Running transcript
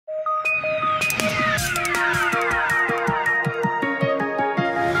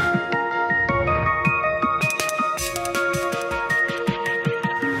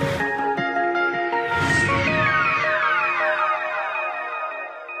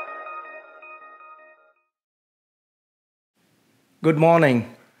Good morning.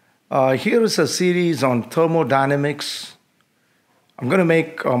 Here is a series on thermodynamics. I'm going to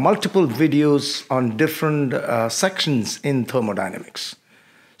make multiple videos on different sections in thermodynamics.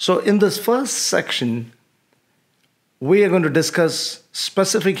 So in this first section, we are going to discuss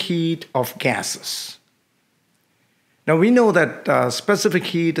specific heat of gases. Now we know that specific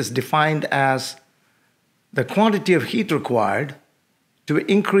heat is defined as the quantity of heat required to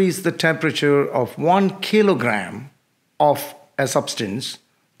increase the temperature of 1 kilogram of a substance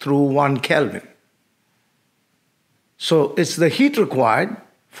through 1 Kelvin. So it's the heat required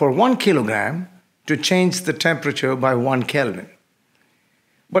for 1 kilogram to change the temperature by 1 Kelvin.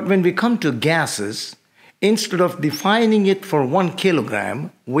 But when we come to gases, instead of defining it for 1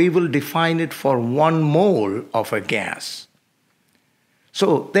 kilogram, we will define it for 1 mole of a gas.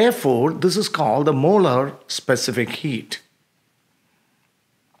 So therefore, this is called the molar specific heat.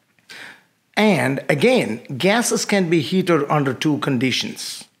 And again, gases can be heated under two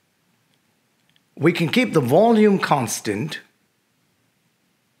conditions. We can keep the volume constant.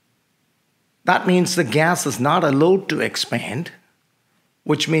 That means the gas is not allowed to expand,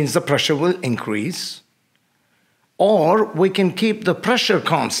 which means the pressure will increase. Or we can keep the pressure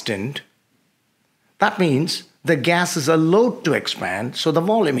constant. That means the gas is allowed to expand, so the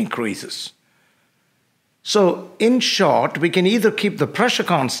volume increases. So in short, we can either keep the pressure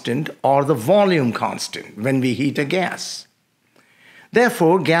constant or the volume constant when we heat a gas.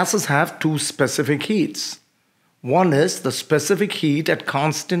 Therefore, gases have two specific heats. One is the specific heat at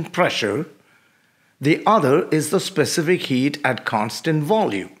constant pressure. The other is the specific heat at constant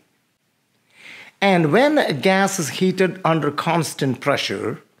volume. And when a gas is heated under constant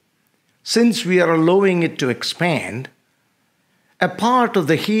pressure, since we are allowing it to expand, a part of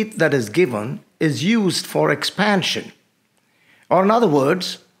the heat that is given is used for expansion. Or in other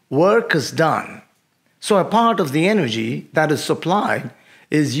words, work is done. So a part of the energy that is supplied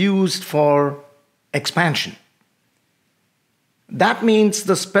is used for expansion. That means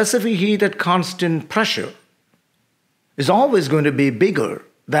the specific heat at constant pressure is always going to be bigger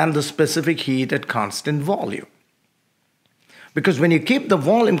than the specific heat at constant volume. Because when you keep the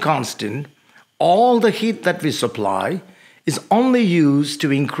volume constant, all the heat that we supply is only used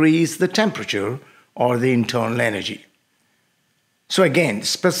to increase the temperature or the internal energy. So again,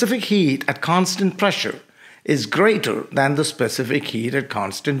 specific heat at constant pressure is greater than the specific heat at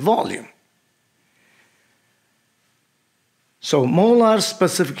constant volume. So molar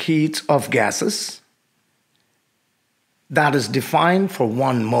specific heat of gases, that is defined for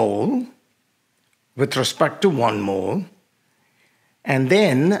 1 mole with respect to 1 mole. And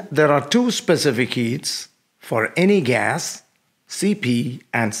then there are two specific heats for any gas, Cp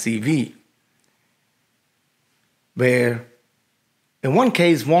and Cv, where in one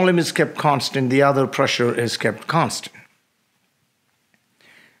case volume is kept constant, the other pressure is kept constant.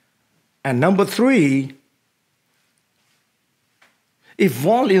 And number 3, if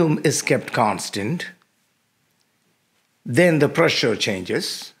volume is kept constant, then the pressure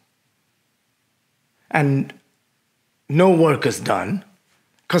changes and no work is done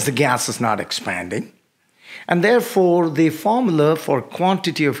because the gas is not expanding. And therefore, the formula for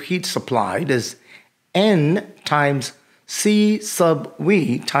quantity of heat supplied is N times C sub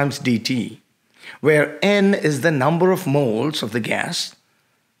V times dt, where N is the number of moles of the gas,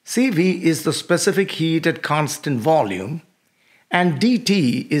 Cv is the specific heat at constant volume, and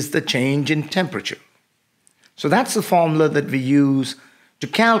dt is the change in temperature. So that's the formula that we use to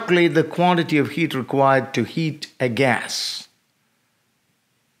calculate the quantity of heat required to heat a gas.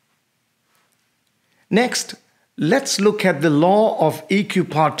 Next, let's look at the law of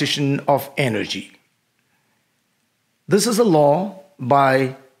equipartition of energy. This is a law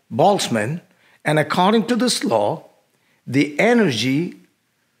by Boltzmann, and according to this law, the energy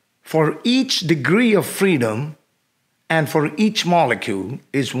for each degree of freedom and for each molecule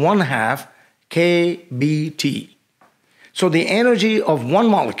is 1/2 kBT. So the energy of one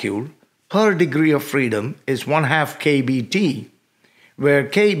molecule per degree of freedom is 1/2 kBT, where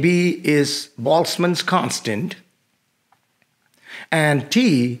Kb is Boltzmann's constant and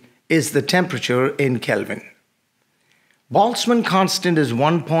T is the temperature in Kelvin. Boltzmann constant is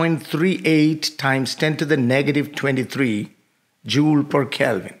 1.38 times 10 to the negative 23 joule per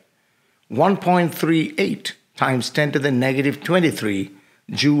Kelvin. 1.38 times 10 to the negative 23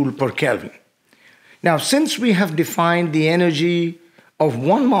 joule per Kelvin. Now, since we have defined the energy of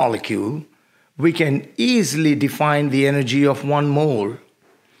one molecule, we can easily define the energy of 1 mole,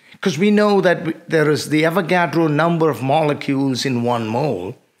 because we know that there is the Avogadro number of molecules in 1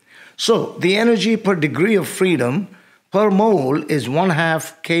 mole. So the energy per degree of freedom per mole is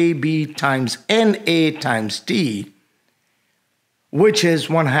 1/2 Kb times Na times T, which is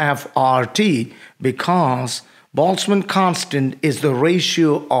 1/2 RT, because Boltzmann constant is the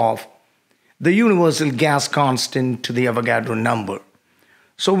ratio of the universal gas constant to the Avogadro number.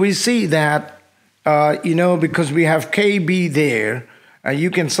 So we see that, because we have KB there,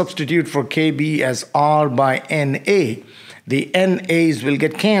 you can substitute for KB as R by NA. The NAs will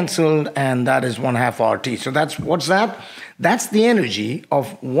get canceled, and that is 1/2 RT. So what's that? That's the energy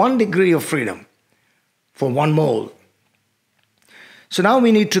of 1 degree of freedom for 1 mole. So now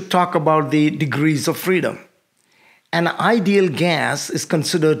we need to talk about the degrees of freedom. An ideal gas is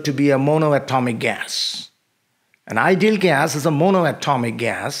considered to be a monoatomic gas. An ideal gas is a monoatomic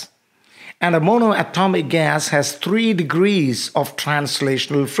gas, and a monoatomic gas has 3 degrees of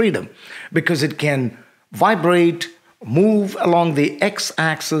translational freedom because it can vibrate, move along the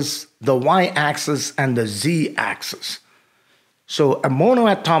x-axis, the y-axis, and the z-axis. So a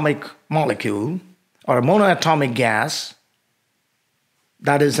monoatomic molecule or a monoatomic gas,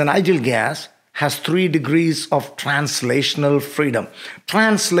 that is an ideal gas, has 3 degrees of translational freedom.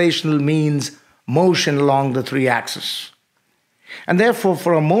 Translational means motion along the 3 axes. And therefore,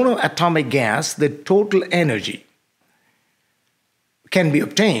 for a monoatomic gas, the total energy can be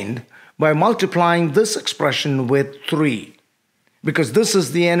obtained by multiplying this expression with 3, because this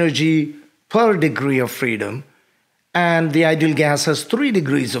is the energy per degree of freedom, and the ideal gas has 3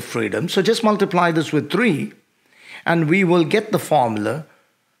 degrees of freedom. So just multiply this with 3, and we will get the formula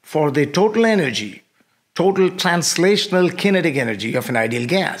for the total energy, total translational kinetic energy of an ideal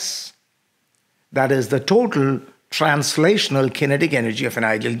gas. That is the total translational kinetic energy of an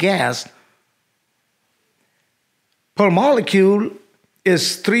ideal gas per molecule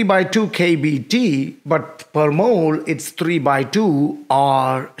is 3/2 kBT, but per mole it's 3/2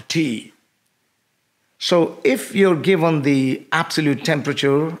 RT. So if you're given the absolute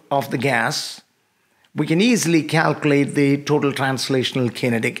temperature of the gas, we can easily calculate the total translational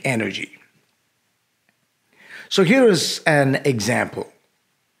kinetic energy. So here is an example.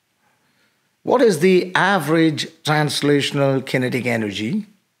 What is the average translational kinetic energy?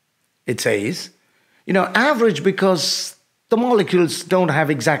 It says, average because the molecules don't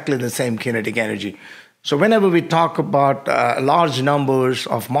have exactly the same kinetic energy. So whenever we talk about large numbers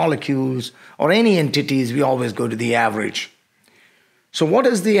of molecules or any entities, we always go to the average. So what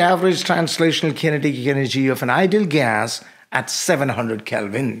is the average translational kinetic energy of an ideal gas at 700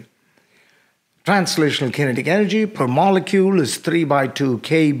 Kelvin? Translational kinetic energy per molecule is 3/2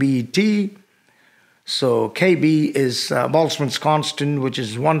 kBT. So Kb is Boltzmann's constant, which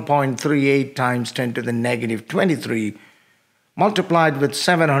is 1.38 times 10 to the negative 23. Multiplied with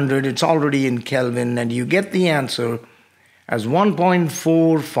 700, it's already in Kelvin, and you get the answer as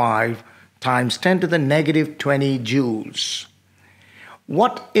 1.45 times 10 to the negative 20 joules.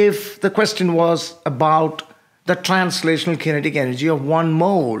 What if the question was about the translational kinetic energy of 1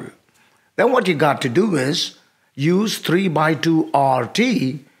 mole? Then what you got to do is use 3/2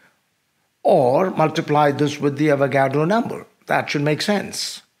 RT or multiply this with the Avogadro number. That should make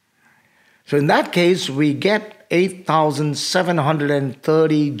sense. So in that case, we get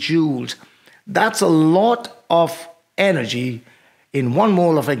 8,730 joules. That's a lot of energy in 1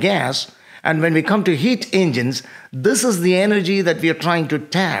 mole of a gas. And when we come to heat engines, this is the energy that we are trying to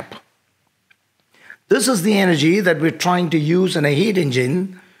tap. This is the energy that we're trying to use in a heat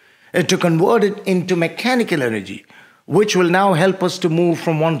engine to convert it into mechanical energy, which will now help us to move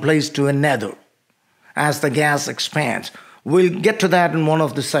from one place to another as the gas expands. We'll get to that in one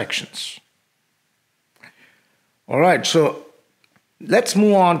of the sections. All right, so let's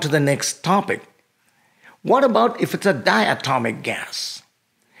move on to the next topic. What about if it's a diatomic gas?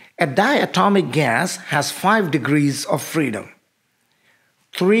 A diatomic gas has 5 degrees of freedom.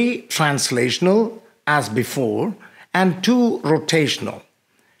 3 translational, as before, and 2 rotational.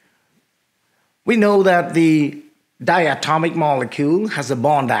 We know that the diatomic molecule has a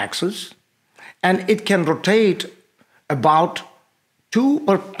bond axis, and it can rotate about 2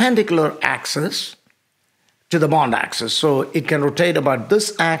 perpendicular axes to the bond axis. So it can rotate about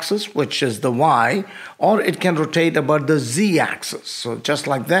this axis, which is the Y, or it can rotate about the Z axis. So just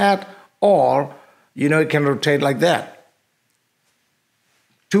like that, or, it can rotate like that.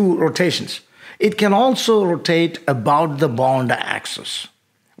 2 rotations. It can also rotate about the bond axis,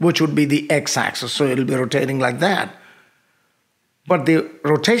 which would be the X axis. So it'll be rotating like that. But the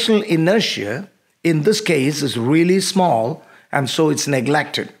rotational inertia in this case is really small, and so it's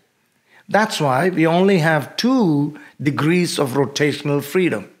neglected. That's why we only have 2 degrees of rotational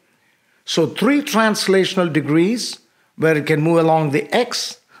freedom. So 3 translational degrees where it can move along the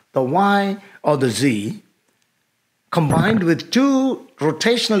X, the Y, or the Z. combined with 2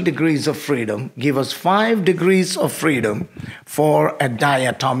 rotational degrees of freedom give us 5 degrees of freedom for a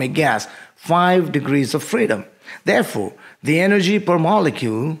diatomic gas. 5 degrees of freedom. Therefore, the energy per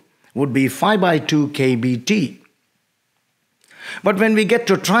molecule would be 5 by 2 kBT. But when we get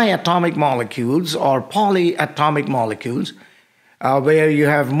to triatomic molecules or polyatomic molecules, where you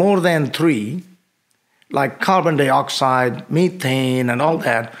have more than 3, like carbon dioxide, methane, and all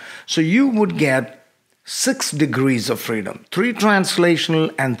that, so you would get 6 degrees of freedom. 3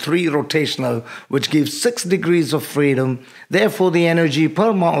 translational and 3 rotational, which gives 6 degrees of freedom. Therefore, the energy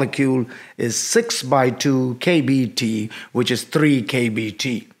per molecule is 6 by 2 kBT, which is 3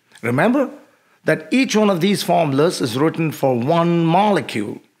 kBT. Remember that each one of these formulas is written for one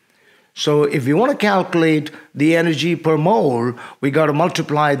molecule. So if we want to calculate the energy per mole, we got to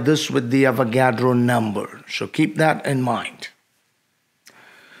multiply this with the Avogadro number. So keep that in mind.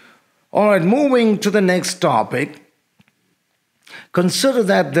 All right, moving to the next topic. Consider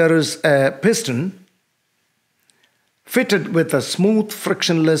that there is a piston fitted with a smooth,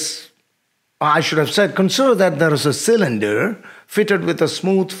 frictionless, I should have said, consider that there is a cylinder fitted with a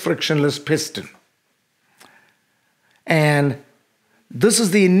smooth, frictionless piston. And this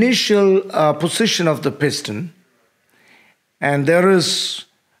is the initial position of the piston. And there is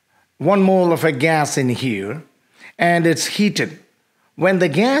 1 mole of a gas in here, and it's heated. When the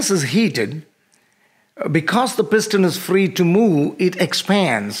gas is heated, because the piston is free to move, it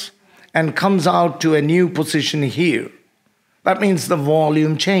expands and comes out to a new position here. That means the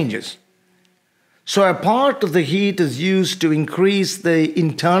volume changes. So a part of the heat is used to increase the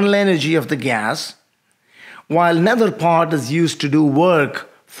internal energy of the gas, while another part is used to do work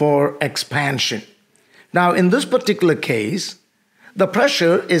for expansion. Now, in this particular case, the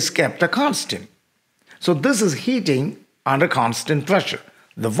pressure is kept a constant. So this is heating under constant pressure.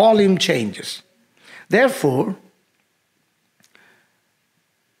 The volume changes. Therefore,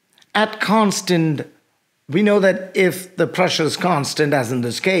 at constant, we know that if the pressure is constant, as in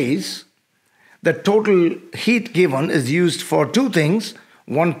this case, the total heat given is used for 2 things.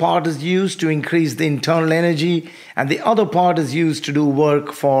 One part is used to increase the internal energy, and the other part is used to do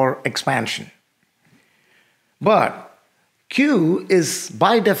work for expansion. But Q is,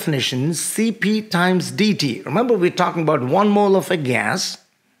 by definition, Cp times dt. Remember, we're talking about 1 mole of a gas,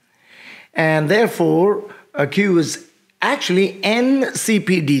 and therefore Q is actually n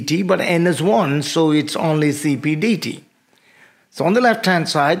Cp dt, but n is 1, so it's only Cp dt. So on the left-hand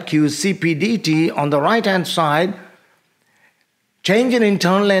side, Q is Cp dt. On the right-hand side, change in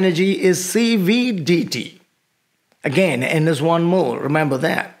internal energy is Cv dt. Again, n is 1 mole, remember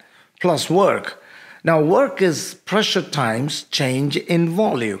that, plus work. Now, work is pressure times change in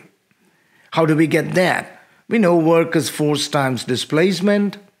volume. How do we get that? We know work is force times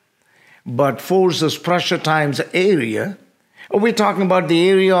displacement, but force is pressure times area. We're talking about the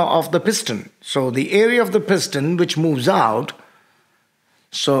area of the piston. So the area of the piston which moves out,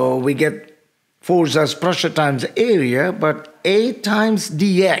 so we get force as pressure times area, but A times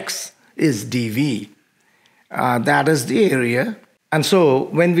dx is dV. That is the area. And so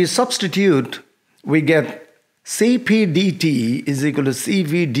when we substitute, we get Cp dt is equal to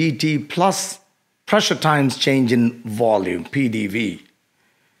Cv dt plus pressure times change in volume, PdV.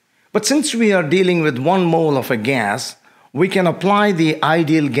 But since we are dealing with 1 mole of a gas, we can apply the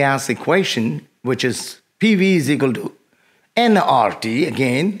ideal gas equation, which is PV is equal to nRT.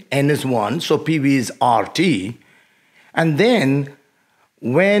 Again, n is 1, so PV is RT. And then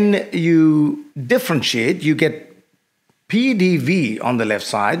when you differentiate, you get PdV on the left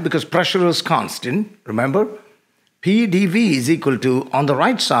side, because pressure is constant. Remember, PdV is equal to, on the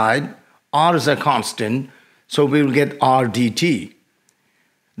right side, R is a constant, so we will get RdT.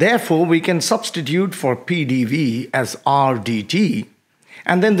 Therefore, we can substitute for PdV as RdT,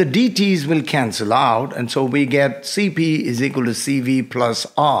 and then the dTs will cancel out, and so we get Cp is equal to Cv plus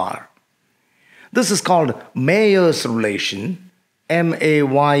R. This is called Mayer's relation,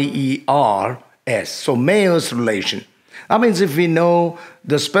 M-A-Y-E-R-S. So Mayer's relation. That means if we know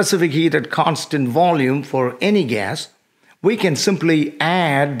the specific heat at constant volume for any gas, we can simply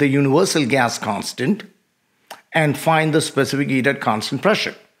add the universal gas constant and find the specific heat at constant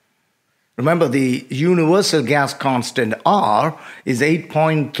pressure. Remember, the universal gas constant R is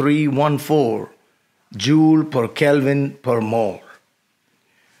 8.314 joule per Kelvin per mole.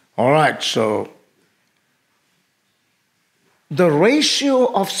 All right, so the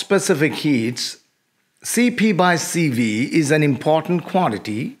ratio of specific heats, Cp by Cv, is an important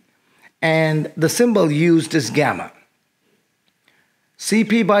quantity, and the symbol used is gamma.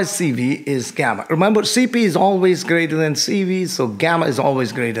 Cp by Cv is gamma. Remember, Cp is always greater than Cv, so gamma is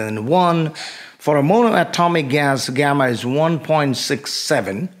always greater than 1. For a monoatomic gas, gamma is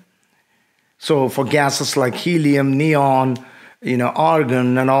 1.67. So for gases like helium, neon,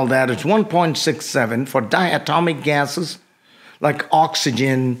 argon and all that, it's 1.67. For diatomic gases like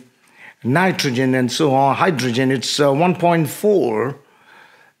oxygen, nitrogen and so on, hydrogen, it's 1.4.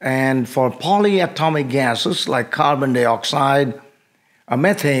 And for polyatomic gases like carbon dioxide,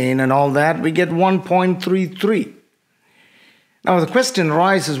 methane and all that, we get 1.33. Now the question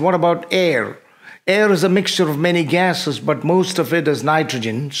arises, what about air? Air is a mixture of many gases, but most of it is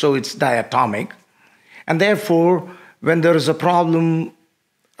nitrogen, so it's diatomic. And therefore, when there is a problem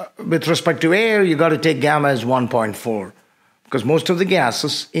with respect to air, you got to take gamma as 1.4, because most of the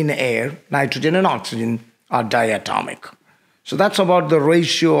gases in air, nitrogen and oxygen, are diatomic. So that's about the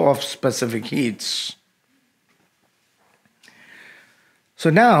ratio of specific heats. So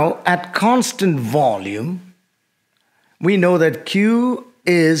now, at constant volume, we know that Q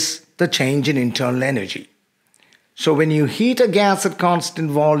is the change in internal energy. So when you heat a gas at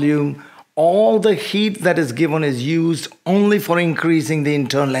constant volume, all the heat that is given is used only for increasing the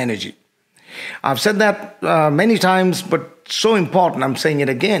internal energy. I've said that many times, but so important, I'm saying it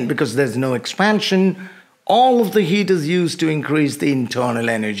again, because there's no expansion. All of the heat is used to increase the internal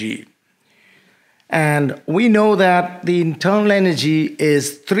energy. And we know that the internal energy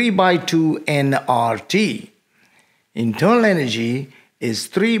is 3/2 nRT. Internal energy is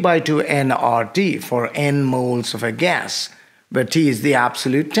 3/2 nRT for n moles of a gas, where T is the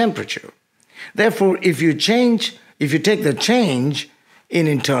absolute temperature. Therefore, if you take the change in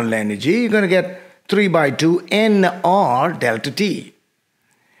internal energy, you're going to get 3/2 nR delta T.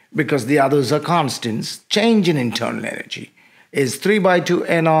 Because the others are constants, change in internal energy is 3/2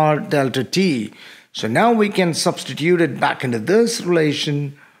 nR delta T. So now we can substitute it back into this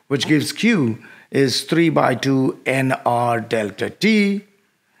relation, which gives Q is 3/2 nR delta T,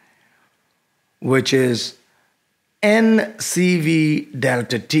 which is NCV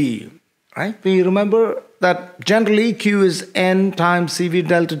delta T, right? We remember that generally Q is N times CV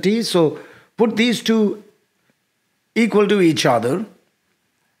delta T. So put these two equal to each other,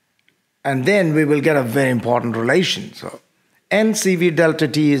 and then we will get a very important relation. So NCV delta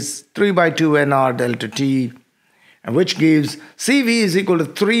T is 3/2 nR delta T, and which gives CV is equal to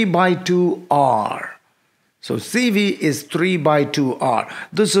 3/2 R. So CV is 3/2 R.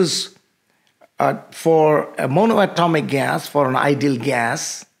 This is for a monoatomic gas, for an ideal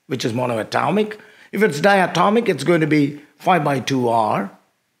gas, which is monoatomic. If it's diatomic, it's going to be 5/2 R.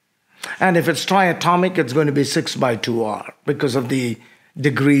 And if it's triatomic, it's going to be 6/2 R because of the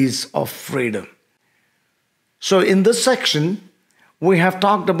degrees of freedom. So in this section, we have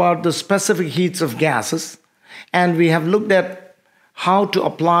talked about the specific heats of gases, and we have looked at how to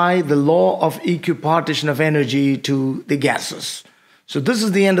apply the law of equipartition of energy to the gases. So this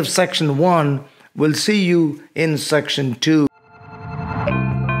is the end of section 1. We'll see you in section 2.